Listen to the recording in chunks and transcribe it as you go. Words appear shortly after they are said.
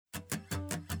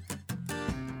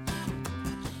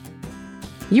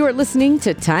You are listening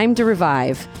to Time to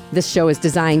Revive. This show is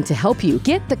designed to help you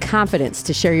get the confidence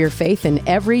to share your faith in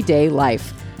everyday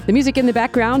life. The music in the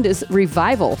background is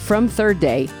Revival from Third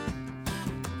Day.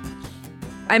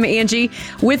 I'm Angie.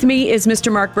 With me is Mr.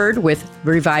 Mark Bird with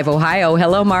Revive Ohio.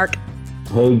 Hello, Mark.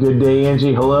 Hey, good day,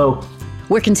 Angie. Hello.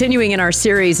 We're continuing in our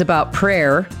series about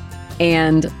prayer,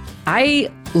 and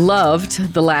I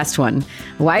loved the last one.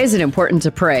 Why is it important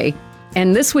to pray?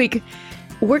 And this week,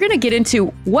 we're going to get into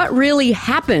what really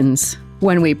happens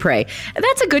when we pray.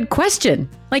 That's a good question.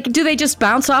 Like, do they just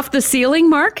bounce off the ceiling,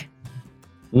 Mark?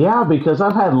 Yeah, because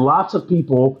I've had lots of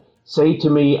people say to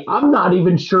me, I'm not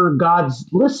even sure God's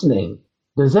listening.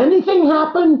 Does anything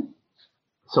happen?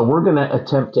 So we're going to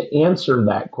attempt to answer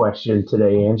that question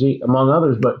today, Angie, among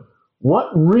others. But what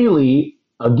really,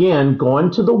 again, going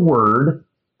to the Word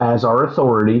as our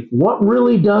authority, what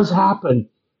really does happen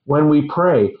when we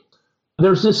pray?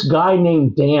 There's this guy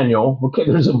named Daniel. Okay,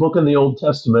 there's a book in the Old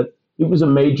Testament. He was a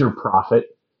major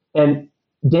prophet. And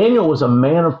Daniel was a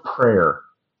man of prayer.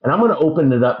 And I'm going to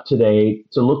open it up today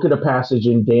to look at a passage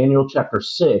in Daniel chapter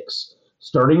 6,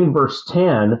 starting in verse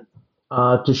 10,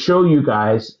 to show you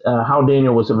guys how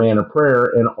Daniel was a man of prayer,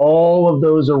 and all of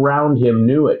those around him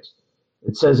knew it.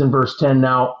 It says in verse 10,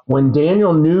 now, when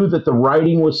Daniel knew that the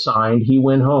writing was signed, he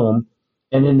went home,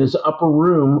 and in his upper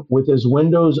room, with his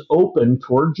windows open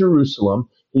toward Jerusalem,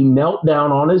 he knelt down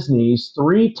on his knees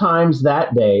 3 times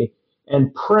that day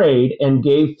and prayed and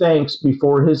gave thanks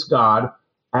before his God,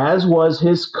 as was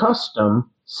his custom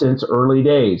since early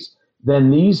days.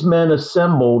 Then these men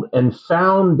assembled and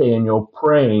found Daniel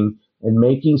praying and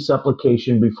making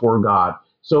supplication before God.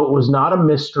 So it was not a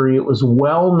mystery. It was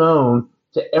well known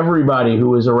to everybody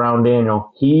who was around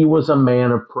Daniel. He was a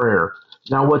man of prayer.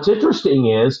 Now, what's interesting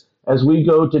is, as we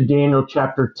go to Daniel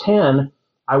chapter 10,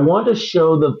 I want to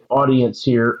show the audience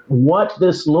here what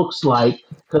this looks like,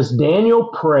 because Daniel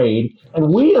prayed,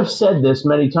 and we have said this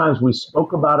many times. We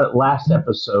spoke about it last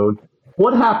episode.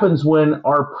 What happens when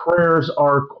our prayers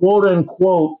are quote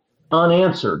unquote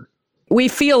unanswered? We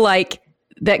feel like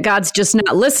that God's just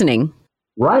not listening.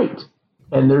 Right.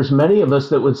 And there's many of us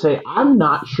that would say, I'm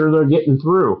not sure they're getting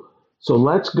through. So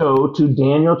let's go to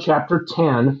Daniel chapter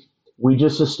 10. We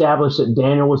just established that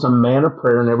Daniel was a man of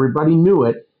prayer and everybody knew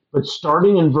it. But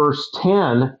starting in verse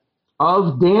 10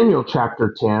 of Daniel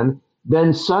chapter 10,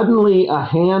 then suddenly a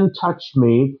hand touched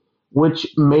me, which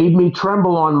made me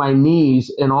tremble on my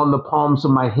knees and on the palms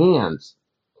of my hands.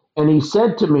 And he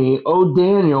said to me, O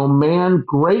Daniel, man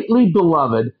greatly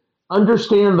beloved,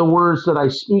 understand the words that I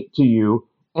speak to you,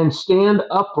 and stand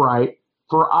upright,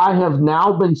 for I have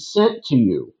now been sent to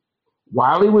you.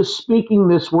 While he was speaking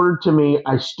this word to me,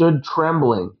 I stood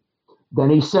trembling. Then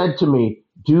he said to me,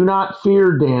 do not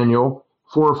fear, Daniel,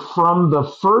 for from the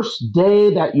first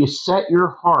day that you set your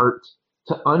heart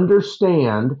to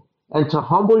understand and to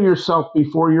humble yourself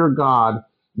before your God,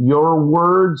 your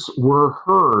words were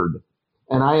heard,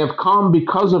 and I have come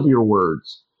because of your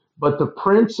words. But the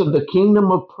prince of the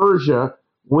kingdom of Persia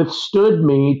withstood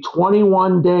me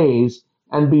 21 days,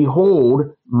 and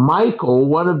behold, Michael,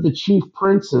 one of the chief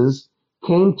princes,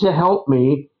 came to help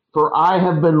me, for I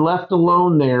have been left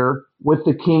alone there with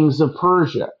the kings of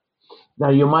Persia. Now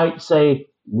you might say,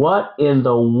 what in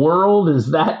the world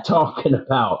is that talking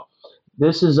about?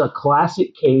 This is a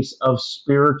classic case of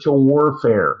spiritual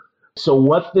warfare. So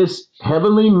what this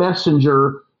heavenly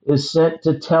messenger is sent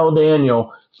to tell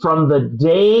Daniel, from the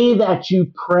day that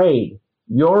you prayed,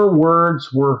 your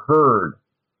words were heard.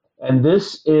 And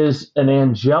this is an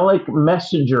angelic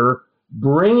messenger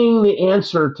bringing the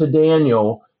answer to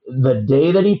Daniel the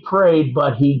day that he prayed,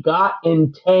 but he got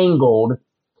entangled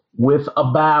with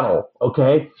a battle,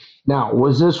 okay? Now,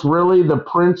 was this really the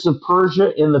prince of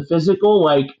Persia in the physical?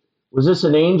 Like, was this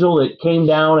an angel that came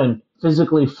down and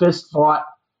physically fist fought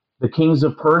the kings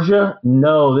of Persia?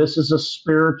 No, this is a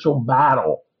spiritual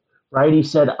battle, right? He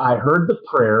said, I heard the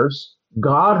prayers.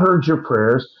 God heard your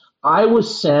prayers. I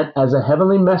was sent as a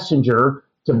heavenly messenger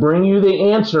to bring you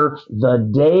the answer the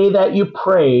day that you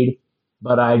prayed,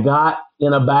 but I got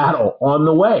in a battle on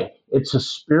the way. It's a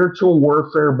spiritual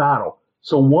warfare battle.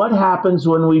 So what happens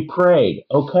when we prayed?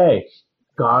 Okay,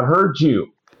 God heard you.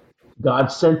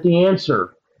 God sent the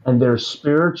answer, and there's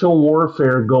spiritual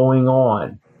warfare going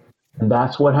on. And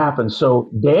that's what happens.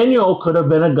 So Daniel could have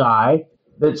been a guy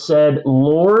that said,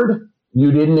 Lord,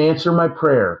 you didn't answer my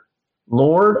prayer.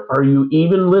 Lord, are you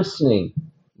even listening?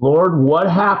 Lord, what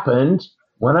happened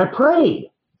when I prayed?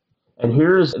 And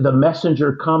here's the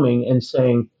messenger coming and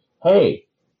saying, hey,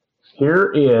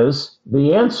 here is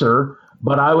the answer,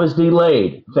 but I was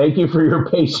delayed. Thank you for your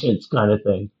patience, kind of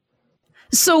thing.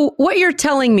 So what you're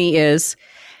telling me is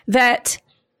that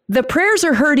the prayers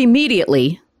are heard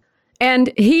immediately,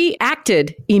 and he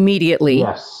acted immediately.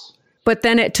 Yes. But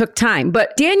then it took time.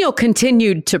 But Daniel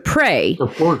continued to pray.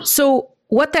 Of course. So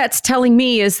what that's telling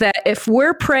me is that if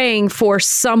we're praying for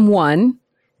someone,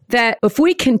 that if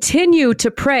we continue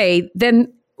to pray,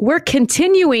 then we're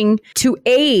continuing to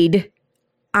aid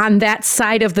on that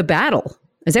side of the battle.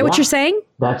 Is that what you're saying?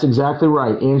 That's exactly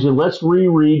right. Angie, let's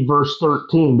reread verse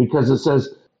 13 because it says,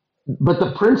 "But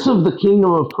the prince of the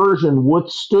kingdom of Persia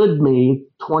withstood me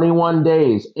 21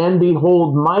 days. And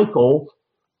behold, Michael,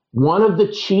 one of the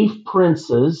chief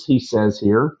princes," he says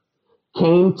here,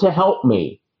 "came to help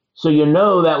me." So you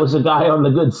know that was a guy on the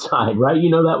good side, right? You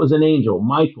know that was an angel,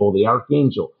 Michael, the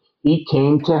archangel. He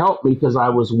came to help me because I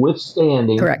was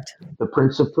withstanding Correct. the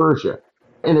prince of Persia.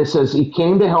 And it says, he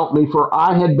came to help me, for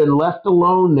I had been left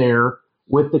alone there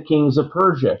with the kings of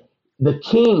Persia. The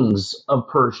kings of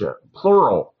Persia,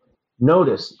 plural.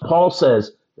 Notice, Paul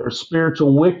says there's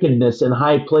spiritual wickedness in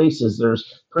high places.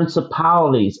 There's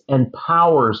principalities and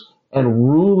powers and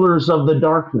rulers of the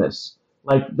darkness.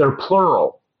 Like they're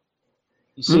plural.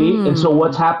 You see? And so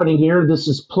what's happening here? This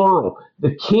is plural.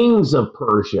 The kings of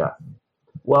Persia.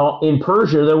 Well, in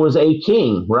Persia, there was a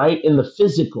king, right? In the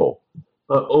physical.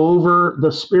 But over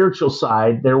the spiritual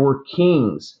side, there were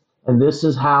kings. And this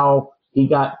is how he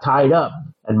got tied up.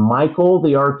 And Michael,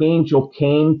 the archangel,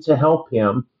 came to help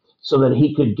him so that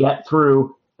he could get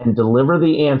through and deliver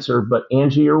the answer. But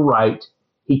Angie, you're right.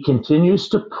 He continues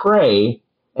to pray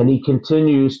and he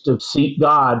continues to seek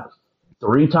God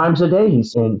 3 times a day,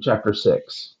 he's in chapter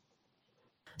 6.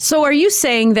 So are you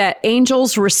saying that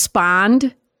angels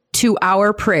respond to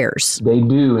our prayers? They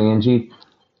do, Angie.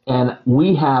 And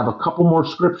we have a couple more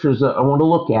scriptures that I want to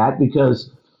look at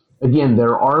because, again,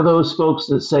 there are those folks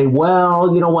that say,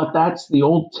 well, you know what, that's the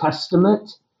Old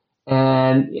Testament.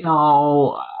 And, you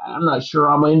know, I'm not sure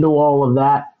I'm into all of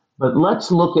that. But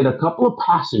let's look at a couple of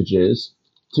passages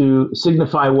to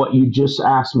signify what you just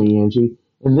asked me, Angie.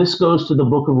 And this goes to the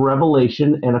book of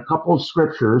Revelation and a couple of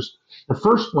scriptures. The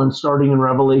first one starting in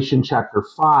Revelation chapter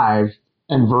 5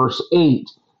 and verse 8.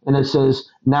 And it says,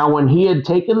 "Now when he had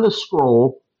taken the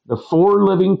scroll, the 4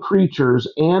 living creatures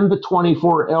and the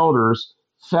 24 elders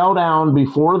fell down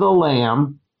before the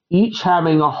Lamb, each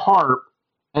having a harp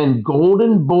and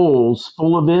golden bowls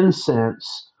full of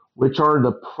incense, which are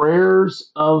the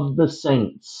prayers of the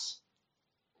saints."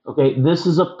 Okay, this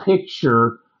is a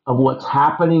picture of what's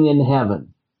happening in heaven.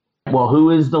 Well,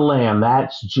 who is the Lamb?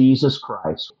 That's Jesus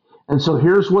Christ. And so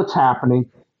here's what's happening.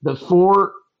 The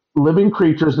 4 living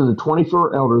creatures and the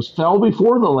 24 elders fell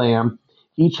before the Lamb,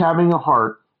 each having a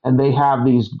harp, and they have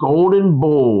these golden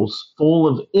bowls full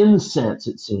of incense,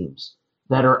 it seems,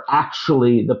 that are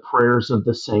actually the prayers of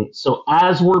the saints. So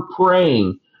as we're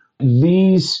praying,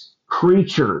 these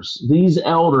creatures, these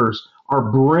elders,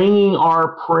 are bringing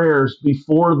our prayers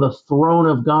before the throne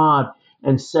of God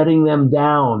and setting them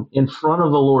down in front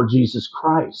of the Lord Jesus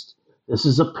Christ. This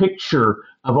is a picture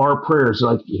of our prayers.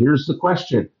 Like, here's the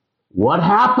question. What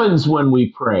happens when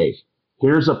we pray?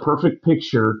 Here's a perfect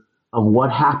picture of what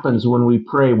happens when we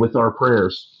pray with our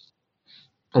prayers.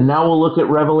 And now we'll look at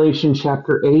Revelation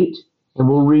chapter 8, and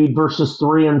we'll read verses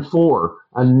 3 and 4.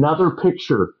 Another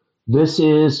picture. This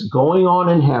is going on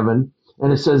in heaven.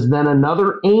 And it says, "Then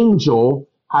another angel,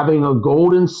 having a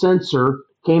golden censer,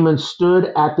 came and stood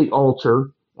at the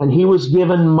altar, and he was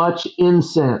given much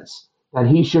incense, that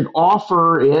he should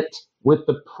offer it with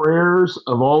the prayers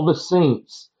of all the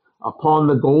saints upon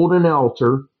the golden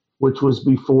altar which was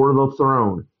before the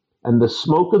throne. And the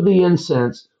smoke of the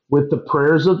incense with the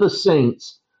prayers of the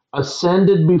saints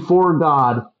ascended before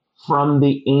God from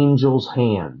the angel's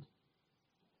hand."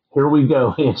 Here we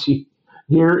go, Angie.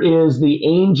 Here is the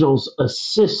angels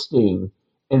assisting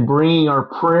in bringing our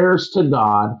prayers to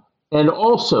God and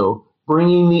also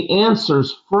bringing the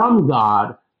answers from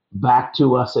God back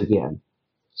to us again.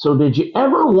 So did you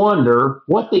ever wonder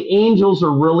what the angels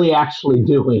are really actually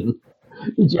doing?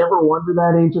 Did you ever wonder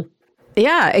that, Angel?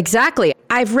 Yeah, exactly.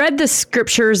 I've read the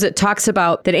scriptures that talks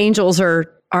about that angels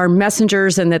are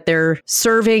messengers and that they're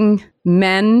serving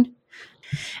men.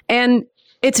 And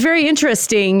it's very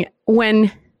interesting when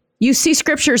you see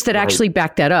scriptures that actually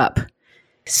back that up.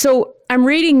 So I'm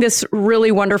reading this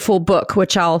really wonderful book,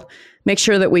 which I'll make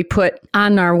sure that we put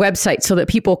on our website so that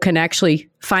people can actually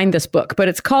find this book. But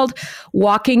it's called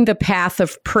Walking the Path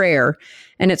of Prayer,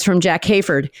 and it's from Jack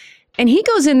Hayford. And he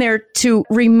goes in there to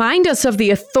remind us of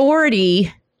the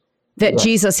authority that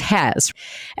Jesus has,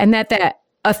 and that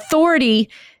authority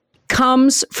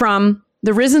comes from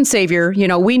the risen Savior. You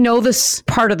know, we know this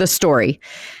part of the story.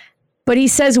 But he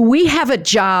says we have a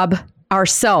job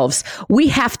ourselves. We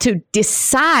have to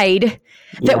decide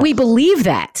that we believe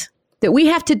that. that we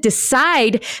have to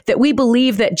decide that we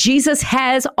believe that Jesus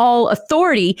has all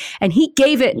authority and he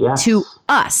gave it to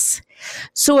us.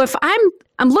 So if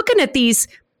I'm looking at these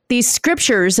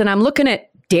scriptures and I'm looking at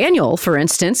Daniel, for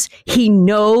instance, he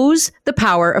knows the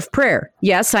power of prayer.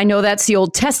 Yes, I know that's the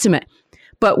Old Testament,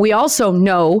 but we also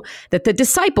know that the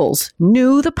disciples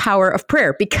knew the power of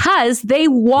prayer because they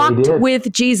walked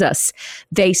with Jesus.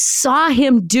 They saw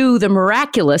him do the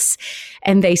miraculous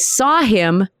and they saw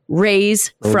him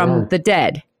raise from the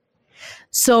dead.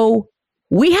 So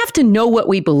we have to know what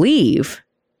we believe,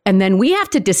 and then we have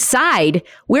to decide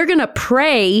we're going to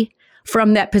pray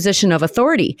from that position of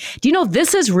authority. Do you know,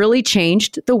 this has really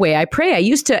changed the way I pray. I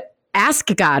used to ask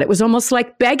God. It was almost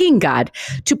like begging God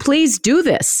to please do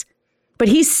this. But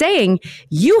he's saying,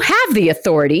 you have the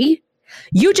authority.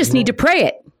 You just need to pray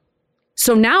it.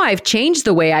 So now I've changed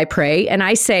the way I pray, and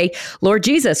I say, Lord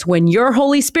Jesus, when your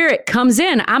Holy Spirit comes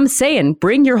in, I'm saying,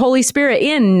 bring your Holy Spirit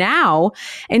in now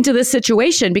into this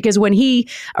situation, because when he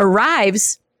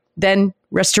arrives, then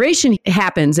restoration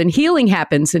happens and healing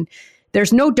happens, and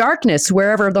there's no darkness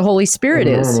wherever the Holy Spirit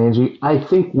is. Angie, I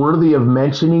think worthy of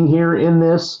mentioning here in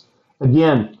this,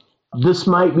 again, this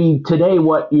might be today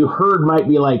what you heard might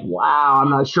be like, wow, I'm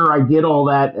not sure I get all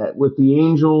that with the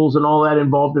angels and all that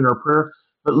involved in our prayer.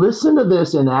 But listen to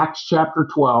this in Acts chapter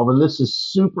 12, and this is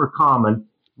super common.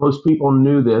 Most people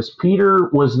knew this. Peter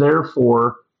was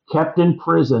therefore kept in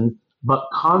prison, but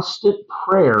constant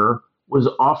prayer was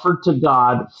offered to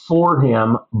God for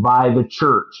him by the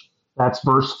church. That's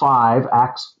verse 5,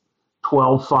 Acts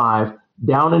 12:5.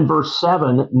 Down in verse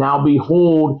 7, now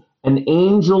behold, an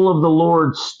angel of the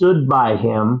Lord stood by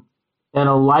him, and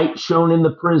a light shone in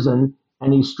the prison,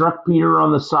 and he struck Peter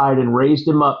on the side and raised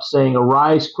him up, saying,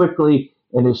 arise quickly,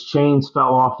 and his chains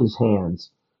fell off his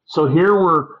hands. So here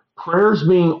were prayers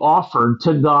being offered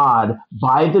to God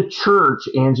by the church,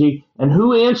 Angie, and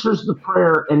who answers the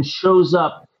prayer and shows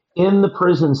up in the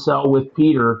prison cell with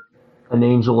Peter? An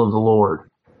angel of the Lord.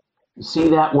 You see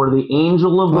that, where the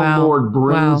angel of the Lord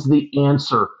brings the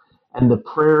answer, and the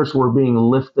prayers were being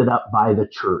lifted up by the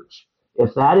church.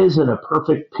 If that isn't a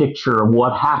perfect picture of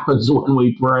what happens when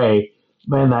we pray,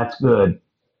 man, that's good.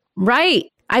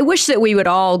 Right. I wish that we would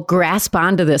all grasp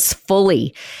onto this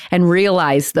fully and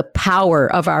realize the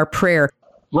power of our prayer.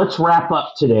 Let's wrap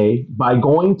up today by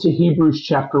going to Hebrews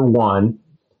chapter 1,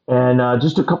 and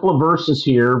just a couple of verses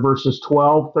here, verses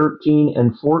 12, 13,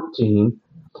 and 14.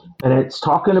 And it's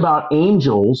talking about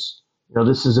angels. You know,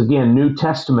 this is, again, New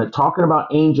Testament, talking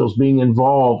about angels being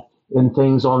involved in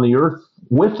things on the earth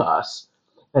with us.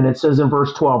 And it says in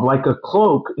verse 12, like a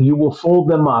cloak, you will fold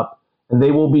them up, and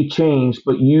they will be changed,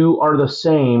 but you are the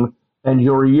same, and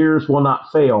your years will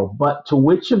not fail. But to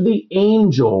which of the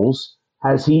angels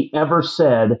has he ever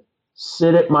said,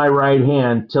 sit at my right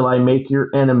hand till I make your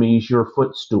enemies your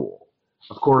footstool?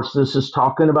 Of course, this is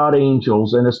talking about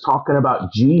angels, and it's talking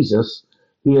about Jesus.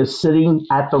 He is sitting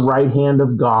at the right hand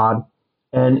of God,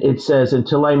 and it says,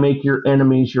 until I make your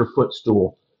enemies your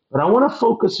footstool. But I want to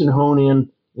focus and hone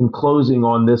in closing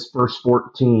on this verse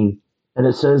 14. And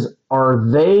it says, are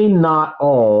they not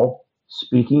all,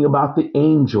 speaking about the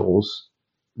angels,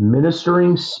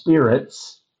 ministering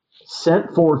spirits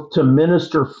sent forth to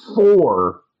minister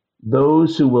for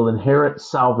those who will inherit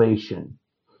salvation?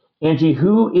 Angie,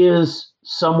 who is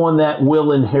someone that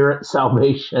will inherit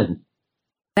salvation?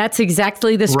 That's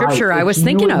exactly the scripture right. I was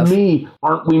thinking of. Me,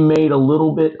 aren't we made a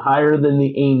little bit higher than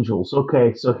the angels?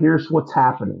 Okay, so here's what's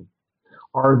happening.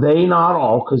 Are they not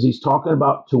all, because he's talking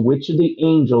about to which of the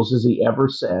angels has he ever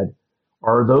said,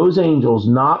 are those angels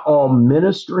not all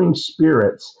ministering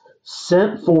spirits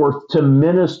sent forth to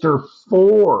minister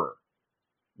for,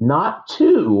 not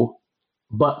to,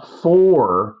 but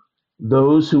for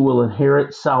those who will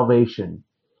inherit salvation?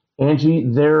 Angie,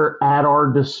 they're at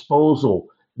our disposal.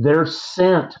 They're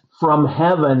sent from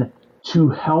heaven to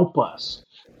help us,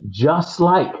 just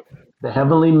like the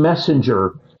heavenly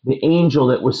messenger, the angel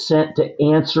that was sent to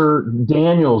answer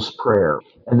Daniel's prayer.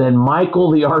 And then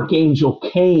Michael, the archangel,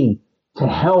 came to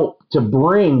help, to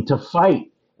bring, to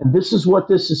fight. And this is what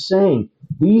this is saying.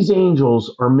 These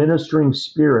angels are ministering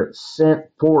spirits sent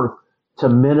forth to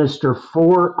minister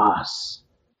for us,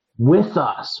 with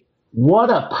us. What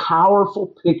a powerful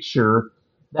picture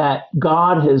that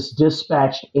God has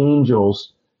dispatched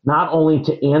angels not only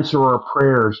to answer our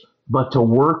prayers, but to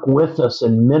work with us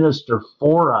and minister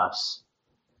for us,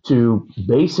 to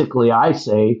basically, I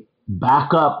say,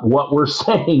 back up what we're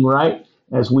saying, right?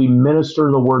 As we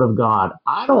minister the word of God.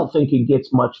 I don't think it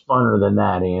gets much funner than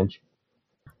that, Ange.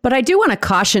 But I do want to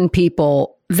caution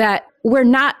people that we're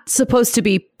not supposed to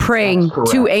be praying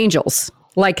to angels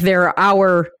like they're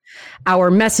our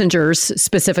our messengers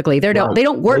specifically. They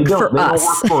don't work for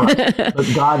us. But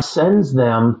God sends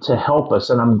them to help us.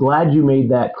 And I'm glad you made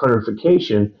that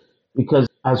clarification, because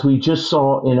as we just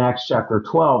saw in Acts chapter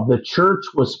 12, the church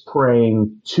was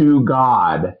praying to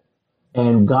God,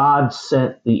 and God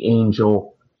sent the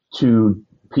angel to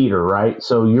Peter, right?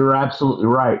 So you're absolutely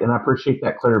right. And I appreciate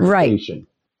that clarification. Right.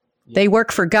 They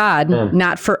work for God,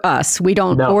 not for us. We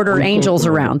don't order angels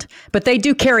around, but they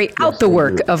do carry out the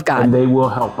work of God. And they will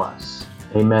help us.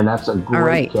 Amen. That's a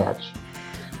great catch.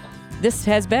 This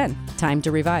has been Time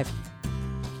to Revive.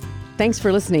 Thanks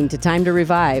for listening to Time to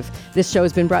Revive. This show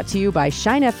has been brought to you by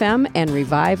Shine FM and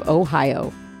Revive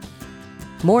Ohio.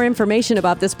 More information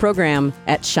about this program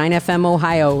at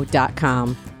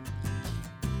shinefmohio.com.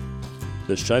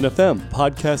 The Shine FM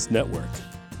Podcast Network.